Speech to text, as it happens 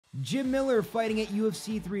Jim Miller fighting at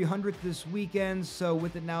UFC 300 this weekend. So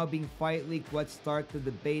with it now being Fight Week, let's start the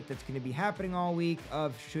debate that's going to be happening all week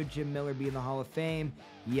of should Jim Miller be in the Hall of Fame,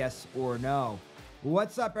 yes or no?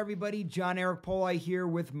 What's up, everybody? John Eric Polai here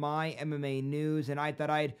with My MMA News, and I thought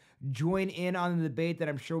I'd join in on the debate that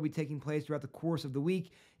I'm sure will be taking place throughout the course of the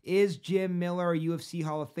week. Is Jim Miller a UFC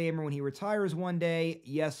Hall of Famer when he retires one day,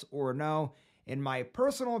 yes or no? In my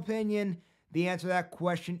personal opinion, the answer to that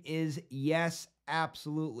question is yes,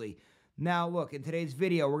 absolutely. Now, look, in today's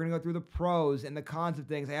video, we're going to go through the pros and the cons of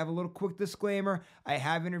things. I have a little quick disclaimer. I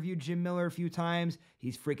have interviewed Jim Miller a few times.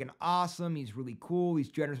 He's freaking awesome. He's really cool. He's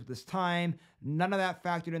generous with his time. None of that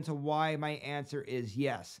factored into why my answer is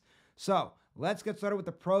yes. So let's get started with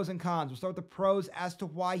the pros and cons. We'll start with the pros as to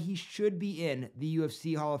why he should be in the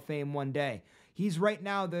UFC Hall of Fame one day. He's right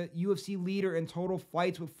now the UFC leader in total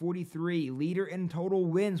fights with 43, leader in total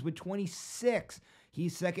wins with 26.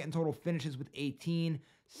 He's second in total finishes with 18,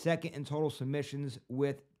 second in total submissions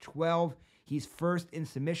with 12. He's first in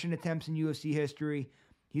submission attempts in UFC history.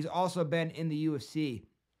 He's also been in the UFC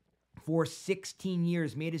for 16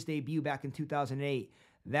 years, made his debut back in 2008.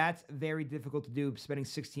 That's very difficult to do, spending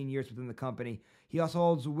 16 years within the company. He also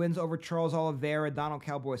holds wins over Charles Oliveira, Donald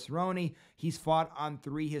Cowboy Cerrone. He's fought on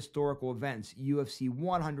 3 historical events, UFC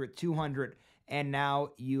 100, 200, and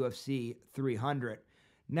now UFC 300.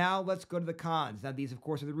 Now let's go to the cons. Now these, of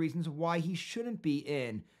course, are the reasons why he shouldn't be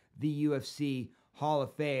in the UFC Hall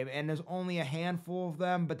of Fame. And there's only a handful of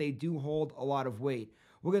them, but they do hold a lot of weight.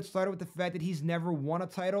 We'll get started with the fact that he's never won a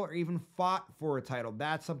title or even fought for a title.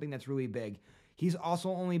 That's something that's really big. He's also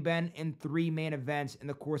only been in 3 main events in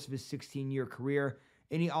the course of his 16-year career.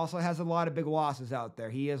 And he also has a lot of big losses out there.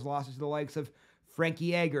 He has losses to the likes of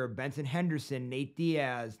Frankie Edgar, Benson Henderson, Nate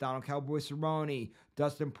Diaz, Donald Cowboy Cerrone,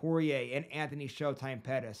 Dustin Poirier, and Anthony Showtime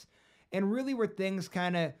Pettis. And really where things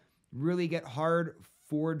kind of really get hard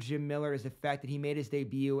for Jim Miller is the fact that he made his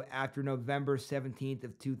debut after November 17th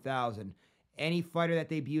of 2000. Any fighter that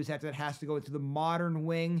debuts after that has to go into the modern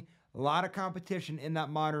wing. A lot of competition in that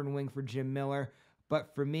modern wing for Jim Miller.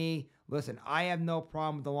 But for me, listen, I have no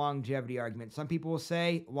problem with the longevity argument. Some people will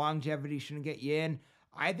say longevity shouldn't get you in.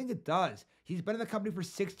 I think it does. He's been in the company for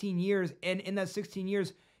 16 years, and in that 16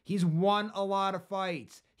 years, he's won a lot of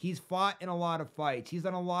fights. He's fought in a lot of fights. He's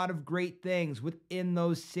done a lot of great things within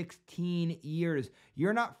those 16 years.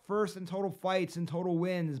 You're not first in total fights and total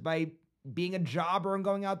wins by being a jobber and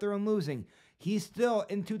going out there and losing. He's still,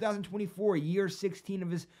 in 2024, year 16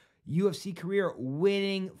 of his UFC career,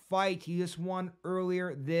 winning fights. He just won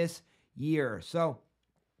earlier this year. So,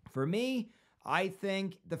 for me, I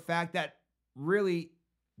think the fact that really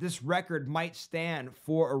this record might stand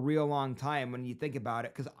for a real long time when you think about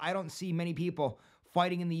it, because I don't see many people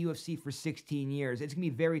fighting in the UFC for 16 years. It's going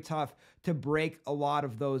to be very tough to break a lot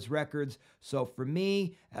of those records. So for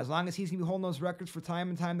me, as long as he's going to be holding those records for time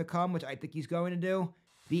and time to come, which I think he's going to do,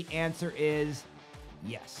 the answer is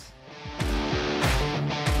yes.